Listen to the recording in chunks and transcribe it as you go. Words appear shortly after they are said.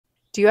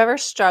Do you ever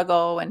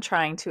struggle when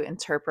trying to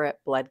interpret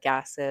blood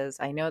gases?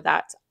 I know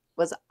that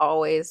was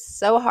always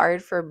so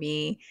hard for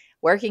me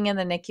working in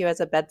the NICU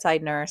as a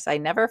bedside nurse. I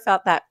never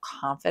felt that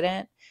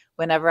confident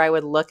whenever I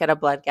would look at a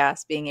blood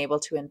gas being able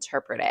to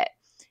interpret it.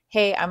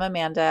 Hey, I'm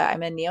Amanda.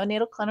 I'm a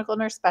neonatal clinical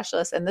nurse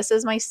specialist, and this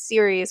is my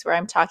series where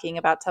I'm talking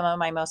about some of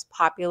my most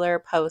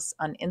popular posts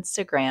on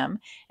Instagram.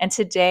 And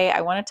today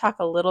I want to talk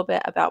a little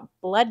bit about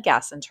blood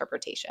gas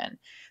interpretation.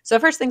 So,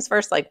 first things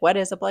first, like what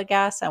is a blood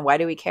gas and why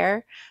do we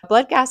care?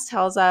 Blood gas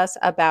tells us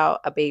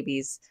about a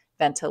baby's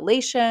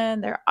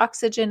ventilation, their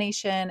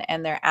oxygenation,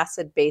 and their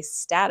acid base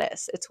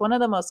status. It's one of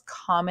the most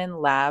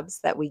common labs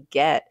that we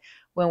get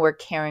when we're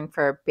caring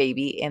for a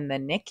baby in the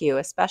NICU,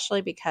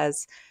 especially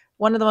because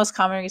one of the most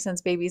common reasons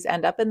babies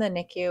end up in the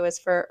NICU is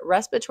for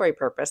respiratory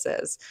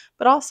purposes.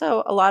 But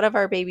also, a lot of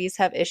our babies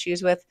have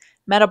issues with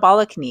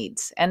metabolic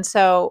needs. And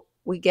so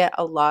we get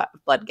a lot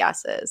of blood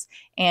gases,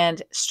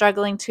 and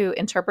struggling to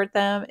interpret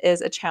them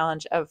is a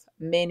challenge of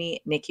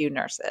many NICU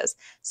nurses.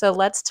 So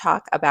let's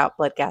talk about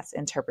blood gas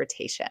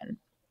interpretation.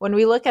 When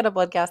we look at a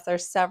blood gas,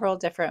 there's several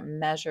different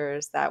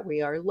measures that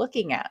we are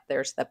looking at.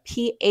 There's the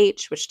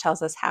pH, which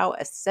tells us how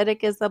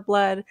acidic is the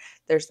blood.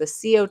 There's the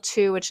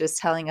CO2, which is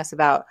telling us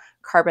about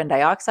carbon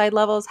dioxide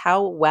levels.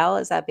 How well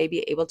is that baby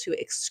able to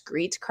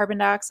excrete carbon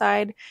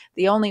dioxide?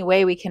 The only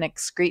way we can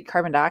excrete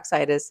carbon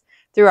dioxide is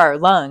through our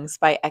lungs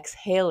by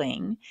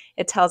exhaling.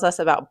 It tells us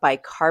about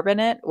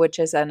bicarbonate, which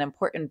is an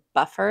important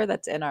buffer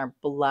that's in our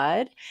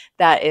blood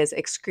that is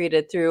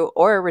excreted through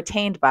or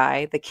retained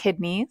by the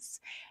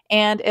kidneys.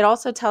 And it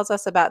also tells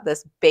us about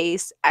this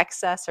base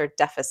excess or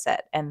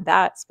deficit. And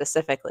that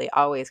specifically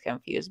always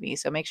confused me.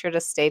 So make sure to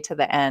stay to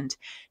the end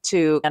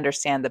to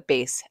understand the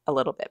base a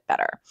little bit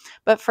better.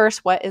 But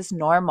first, what is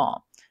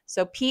normal?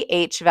 So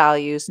pH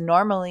values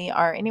normally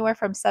are anywhere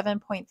from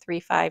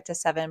 7.35 to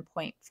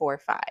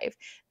 7.45.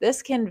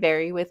 This can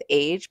vary with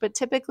age, but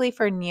typically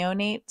for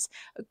neonates,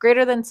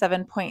 greater than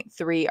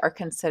 7.3 are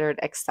considered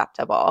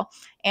acceptable.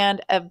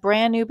 And a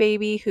brand new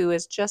baby who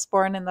is just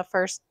born in the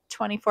first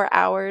 24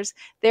 hours,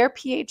 their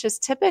pH is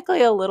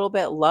typically a little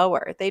bit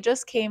lower. They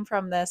just came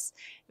from the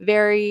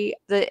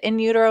in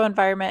utero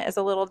environment is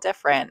a little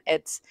different.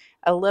 It's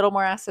a little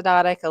more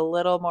acidotic, a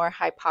little more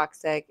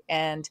hypoxic,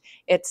 and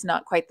it's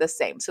not quite the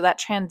same. So that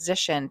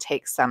transition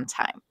takes some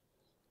time.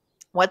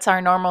 What's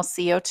our normal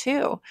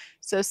CO2?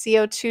 So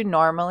CO2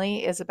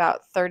 normally is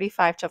about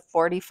 35 to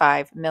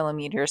 45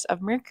 millimeters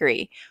of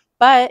mercury.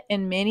 But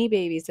in many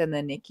babies in the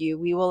NICU,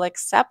 we will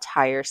accept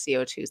higher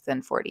CO2s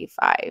than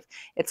 45.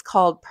 It's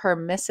called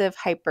permissive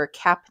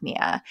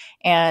hypercapnia.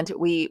 And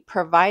we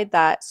provide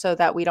that so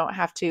that we don't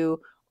have to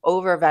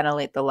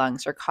overventilate the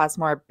lungs or cause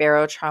more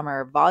barotrauma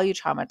or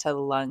volutrauma to the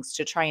lungs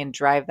to try and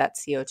drive that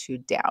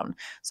CO2 down.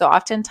 So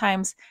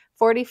oftentimes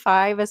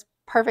 45 is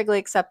perfectly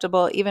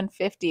acceptable. Even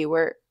 50,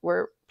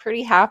 we're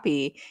pretty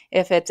happy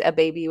if it's a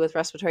baby with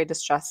respiratory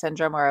distress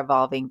syndrome or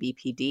evolving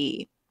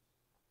BPD.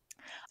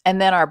 And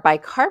then our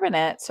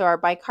bicarbonate, so our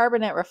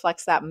bicarbonate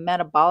reflects that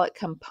metabolic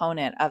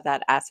component of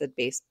that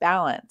acid-base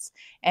balance.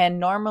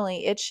 And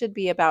normally it should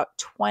be about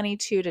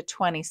 22 to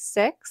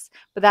 26,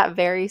 but that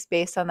varies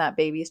based on that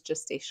baby's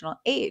gestational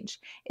age.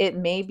 It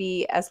may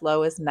be as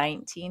low as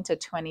 19 to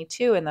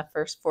 22 in the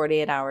first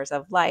 48 hours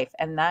of life,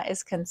 and that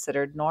is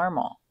considered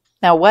normal.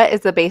 Now, what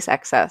is the base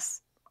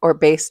excess or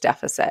base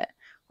deficit?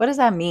 What does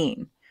that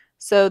mean?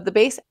 So the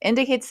base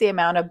indicates the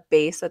amount of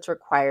base that's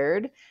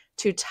required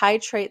to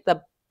titrate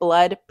the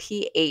blood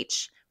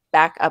pH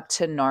back up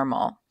to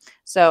normal.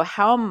 So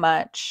how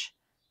much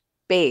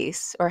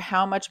base or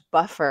how much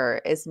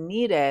buffer is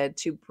needed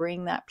to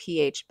bring that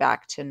pH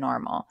back to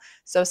normal.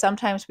 So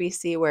sometimes we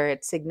see where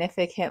it's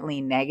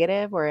significantly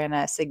negative or in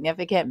a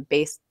significant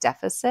base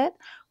deficit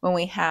when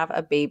we have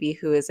a baby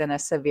who is in a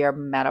severe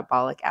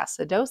metabolic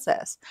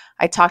acidosis.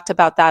 I talked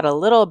about that a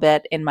little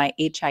bit in my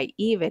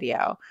HIE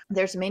video.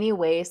 There's many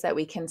ways that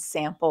we can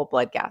sample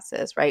blood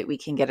gases, right? We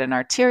can get an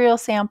arterial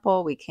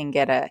sample, we can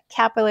get a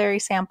capillary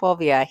sample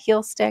via a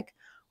heel stick,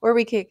 or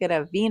we could get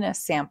a venous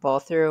sample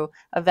through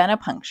a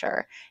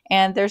venipuncture.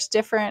 And there's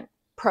different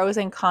pros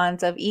and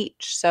cons of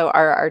each. So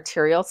our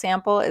arterial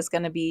sample is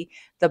going to be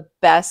the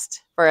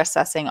best for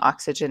assessing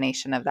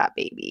oxygenation of that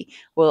baby.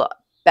 We'll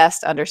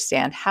best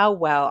understand how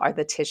well are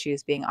the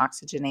tissues being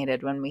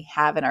oxygenated when we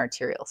have an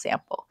arterial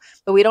sample.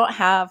 But we don't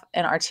have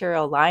an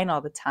arterial line all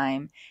the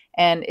time,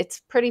 and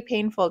it's pretty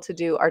painful to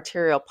do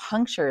arterial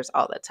punctures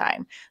all the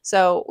time.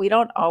 So we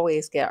don't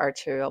always get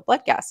arterial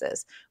blood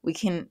gases. We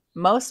can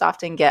most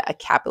often get a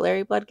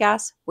capillary blood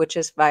gas, which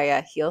is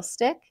via heel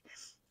stick.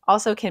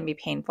 Also can be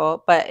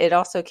painful, but it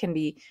also can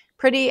be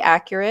pretty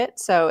accurate.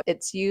 So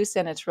it's used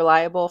and it's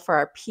reliable for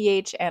our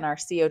pH and our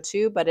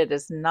CO2, but it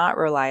is not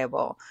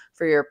reliable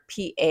for your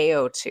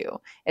PaO2.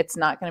 It's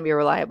not going to be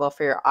reliable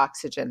for your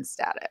oxygen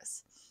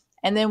status.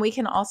 And then we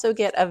can also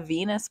get a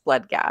venous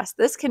blood gas.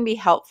 This can be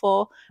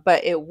helpful,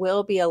 but it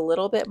will be a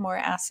little bit more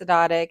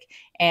acidotic,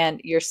 and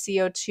your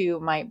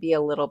CO2 might be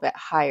a little bit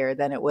higher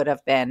than it would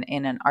have been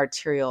in an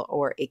arterial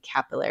or a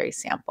capillary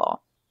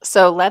sample.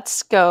 So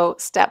let's go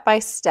step by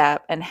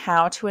step and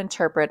how to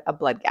interpret a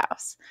blood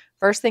gas.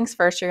 First things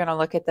first, you're going to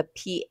look at the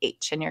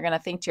pH and you're going to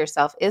think to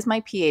yourself, is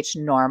my pH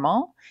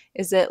normal?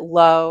 Is it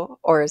low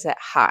or is it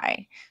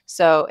high?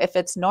 So if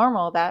it's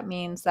normal, that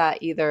means that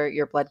either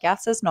your blood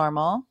gas is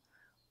normal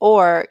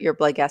or your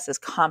blood gas is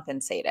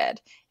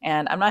compensated.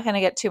 And I'm not going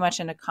to get too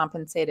much into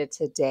compensated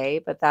today,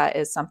 but that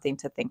is something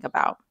to think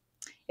about.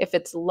 If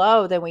it's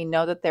low, then we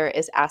know that there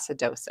is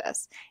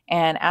acidosis.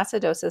 And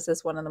acidosis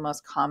is one of the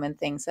most common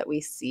things that we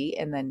see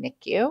in the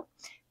NICU.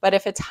 But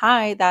if it's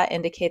high, that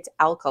indicates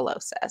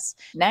alkalosis.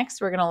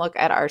 Next, we're going to look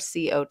at our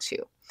CO2.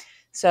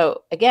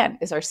 So again,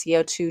 is our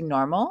CO2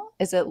 normal?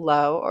 Is it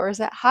low or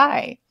is it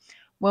high?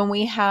 When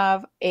we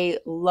have a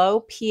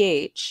low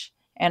pH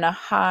and a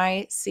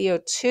high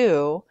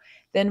CO2,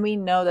 then we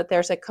know that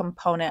there's a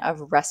component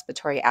of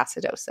respiratory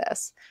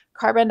acidosis.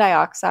 Carbon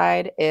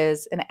dioxide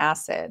is an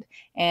acid,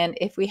 and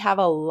if we have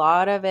a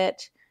lot of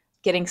it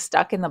getting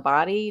stuck in the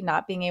body,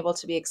 not being able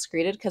to be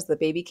excreted because the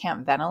baby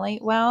can't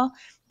ventilate well,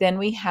 then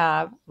we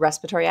have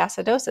respiratory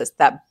acidosis.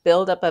 That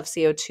buildup of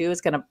CO2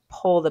 is going to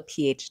pull the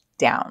pH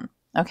down,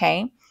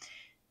 okay?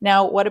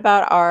 Now, what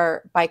about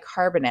our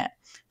bicarbonate?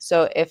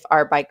 So if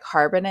our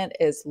bicarbonate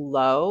is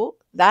low,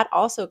 that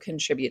also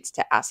contributes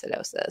to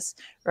acidosis.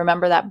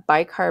 Remember that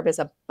bicarb is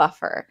a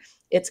buffer.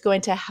 It's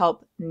going to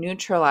help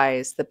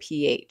neutralize the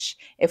pH.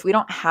 If we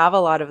don't have a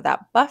lot of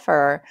that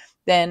buffer,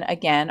 then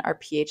again, our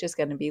pH is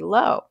going to be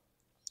low.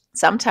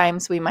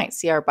 Sometimes we might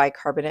see our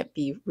bicarbonate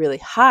be really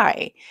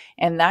high,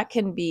 and that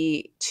can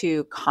be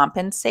to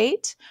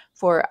compensate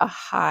for a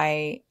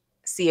high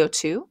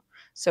CO2.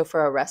 So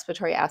for a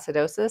respiratory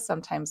acidosis,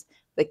 sometimes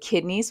the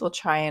kidneys will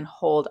try and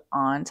hold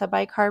on to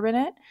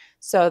bicarbonate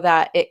so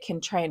that it can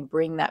try and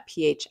bring that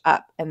pH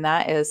up. And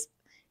that is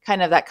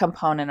kind of that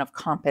component of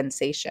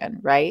compensation,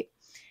 right?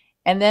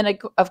 And then,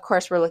 of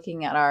course, we're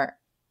looking at our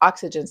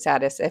oxygen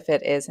status if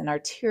it is an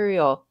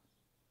arterial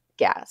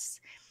gas.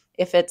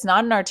 If it's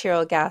not an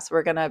arterial gas,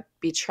 we're going to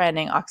be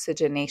trending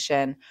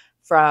oxygenation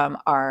from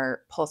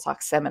our pulse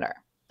oximeter,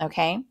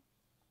 okay?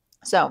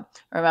 So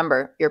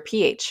remember your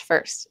pH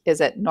first. Is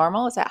it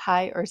normal? Is it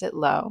high or is it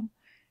low?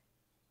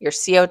 Your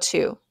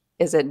CO2,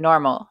 is it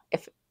normal?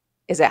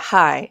 Is it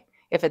high?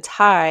 If it's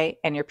high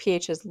and your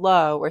pH is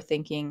low, we're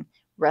thinking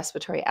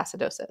respiratory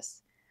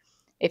acidosis.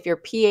 If your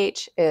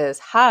pH is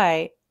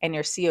high and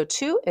your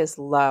CO2 is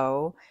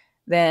low,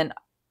 then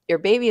your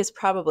baby is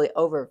probably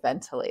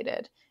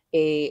overventilated.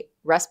 A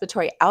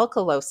respiratory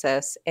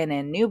alkalosis in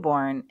a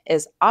newborn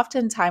is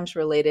oftentimes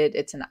related,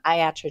 it's an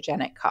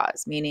iatrogenic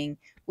cause, meaning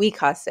we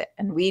caused it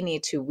and we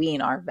need to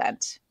wean our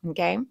vent,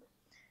 okay?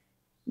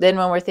 Then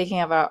when we're thinking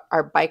about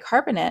our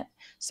bicarbonate,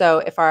 so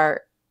if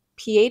our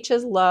pH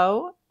is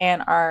low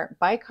and our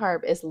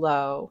bicarb is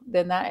low,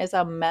 then that is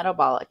a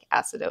metabolic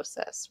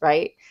acidosis,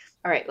 right?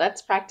 All right,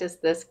 let's practice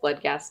this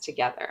blood gas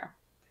together.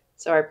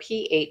 So our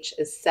pH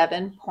is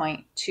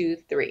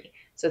 7.23.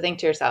 So think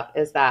to yourself,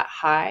 is that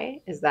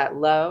high, is that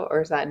low,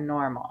 or is that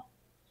normal?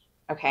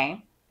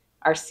 Okay.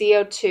 Our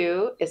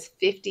CO2 is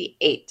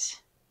 58.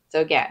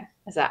 So again,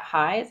 is that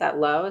high, is that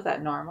low, is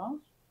that normal?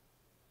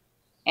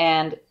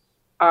 And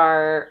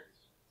our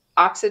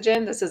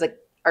oxygen, this is an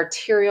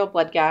arterial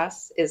blood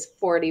gas, is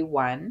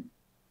 41.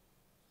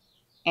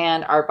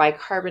 And our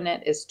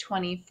bicarbonate is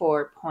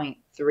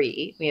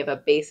 24.3. We have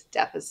a base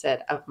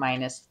deficit of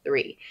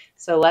 -3.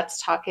 So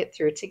let's talk it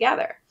through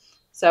together.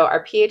 So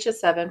our pH is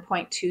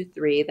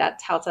 7.23. That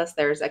tells us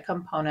there's a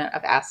component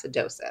of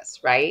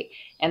acidosis, right?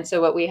 And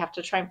so what we have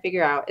to try and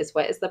figure out is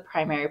what is the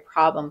primary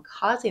problem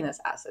causing this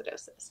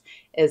acidosis?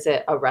 Is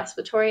it a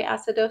respiratory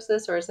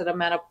acidosis or is it a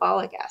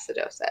metabolic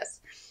acidosis?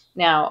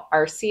 Now,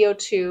 our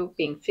CO2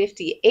 being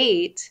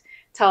 58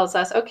 tells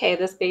us, okay,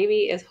 this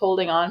baby is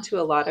holding on to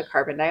a lot of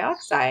carbon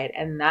dioxide,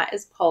 and that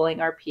is pulling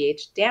our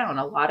pH down.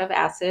 A lot of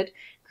acid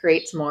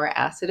creates more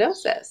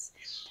acidosis.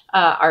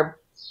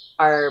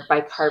 Our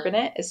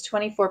bicarbonate is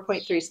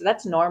 24.3, so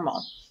that's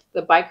normal.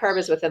 The bicarb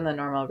is within the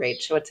normal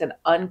range, so it's an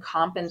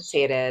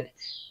uncompensated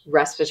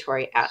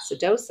respiratory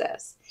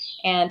acidosis.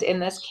 And in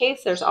this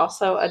case, there's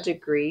also a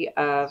degree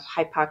of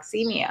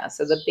hypoxemia.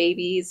 So the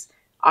baby's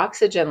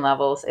oxygen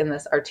levels in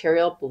this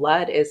arterial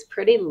blood is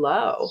pretty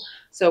low.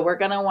 So we're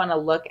going to want to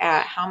look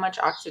at how much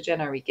oxygen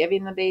are we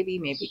giving the baby,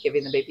 maybe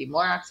giving the baby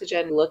more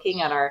oxygen,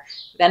 looking at our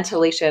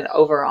ventilation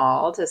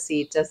overall to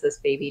see, does this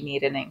baby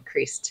need an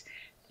increased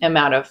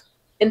amount of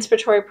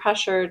inspiratory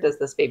pressure? Does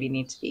this baby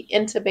need to be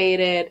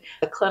intubated?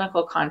 The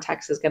clinical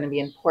context is going to be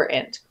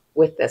important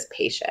with this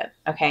patient,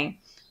 okay?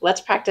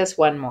 Let's practice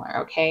one more,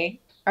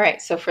 okay? All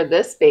right, so for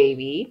this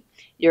baby,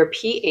 your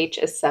pH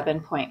is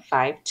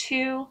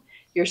 7.52.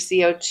 Your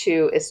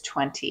CO2 is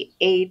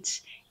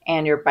 28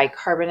 and your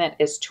bicarbonate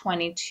is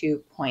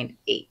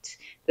 22.8.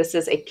 This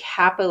is a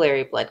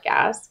capillary blood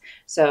gas,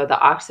 so the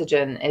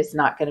oxygen is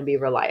not going to be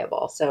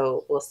reliable.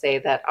 So we'll say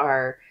that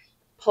our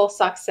pulse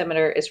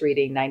oximeter is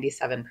reading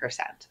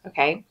 97%,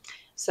 okay?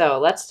 So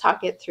let's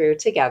talk it through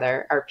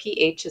together. Our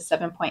pH is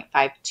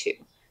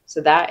 7.52. So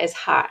that is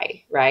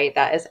high, right?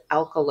 That is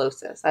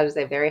alkalosis. That is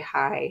a very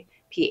high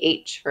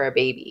pH for a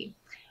baby.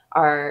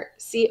 Our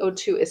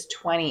CO2 is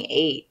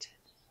 28.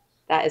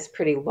 That is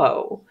pretty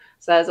low.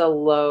 So that is a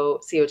low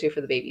CO2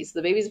 for the baby. So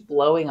the baby's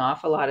blowing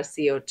off a lot of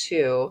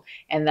CO2,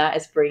 and that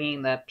is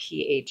bringing the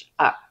pH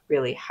up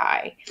really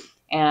high.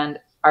 And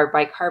our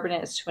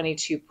bicarbonate is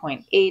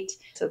 22.8,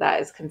 so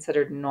that is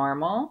considered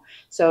normal.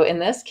 So in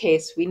this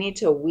case, we need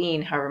to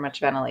wean however much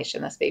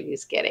ventilation this baby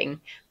is getting.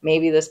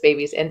 Maybe this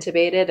baby's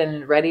intubated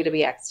and ready to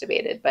be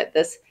extubated, but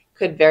this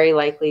could very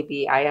likely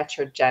be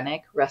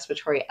iatrogenic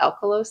respiratory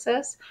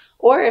alkalosis.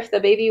 Or if the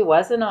baby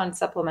wasn't on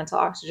supplemental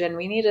oxygen,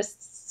 we need to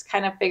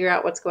kind of figure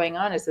out what's going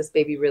on. Is this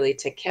baby really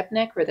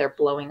tachypnic, where they're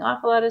blowing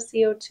off a lot of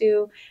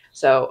CO2?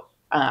 So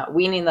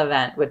weaning the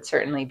vent would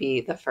certainly be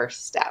the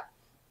first step.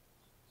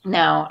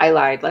 Now, I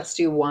lied. Let's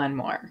do one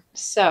more.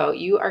 So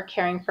you are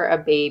caring for a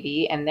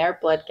baby and their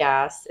blood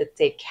gas, it's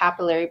a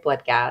capillary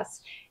blood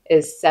gas,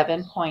 is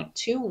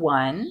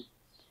 7.21,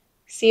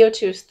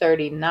 CO2 is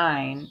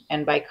 39,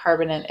 and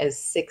bicarbonate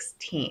is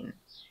 16.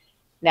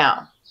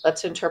 Now,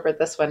 let's interpret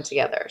this one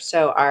together.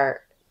 So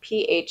our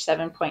pH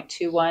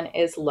 7.21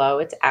 is low,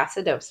 it's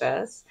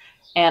acidosis,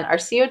 and our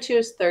CO2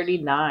 is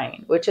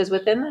 39, which is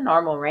within the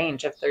normal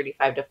range of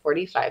 35 to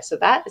 45. So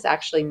that is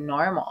actually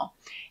normal.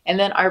 And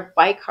then our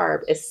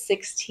bicarb is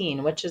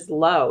 16, which is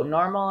low.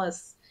 Normal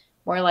is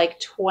more like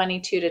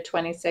 22 to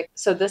 26.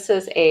 So this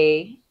is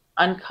a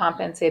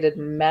uncompensated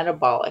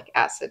metabolic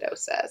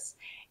acidosis.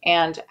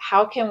 And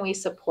how can we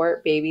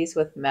support babies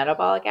with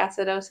metabolic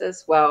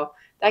acidosis? Well,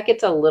 that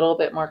gets a little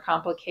bit more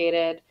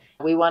complicated.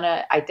 We want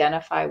to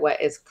identify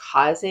what is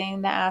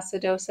causing the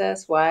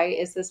acidosis. Why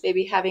is this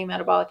baby having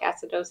metabolic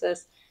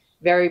acidosis?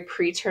 Very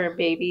preterm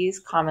babies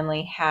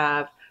commonly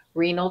have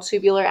renal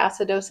tubular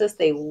acidosis.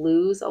 They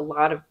lose a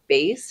lot of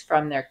base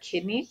from their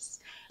kidneys.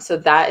 So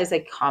that is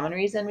a common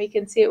reason we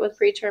can see it with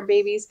preterm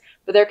babies,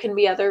 but there can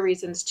be other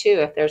reasons too.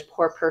 If there's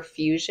poor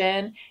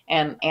perfusion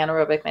and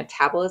anaerobic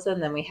metabolism,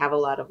 then we have a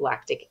lot of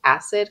lactic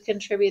acid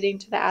contributing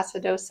to the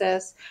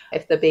acidosis.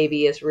 If the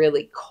baby is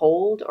really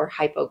cold or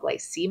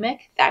hypoglycemic,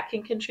 that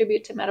can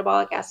contribute to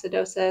metabolic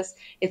acidosis.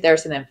 If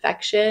there's an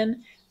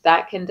infection,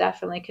 that can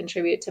definitely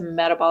contribute to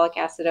metabolic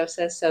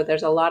acidosis. So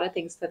there's a lot of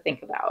things to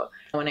think about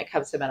when it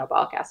comes to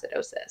metabolic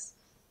acidosis.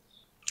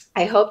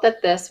 I hope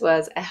that this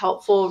was a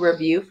helpful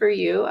review for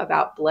you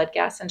about blood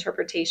gas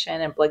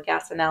interpretation and blood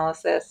gas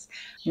analysis.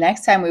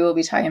 Next time, we will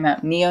be talking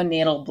about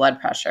neonatal blood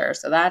pressure.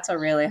 So that's a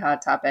really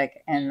hot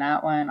topic, and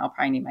that one I'll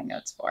probably need my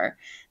notes for.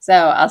 So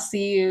I'll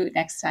see you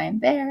next time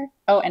there.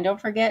 Oh, and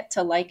don't forget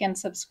to like and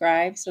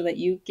subscribe so that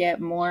you get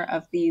more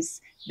of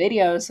these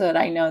videos so that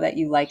I know that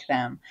you like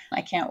them.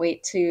 I can't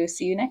wait to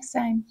see you next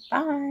time.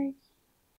 Bye.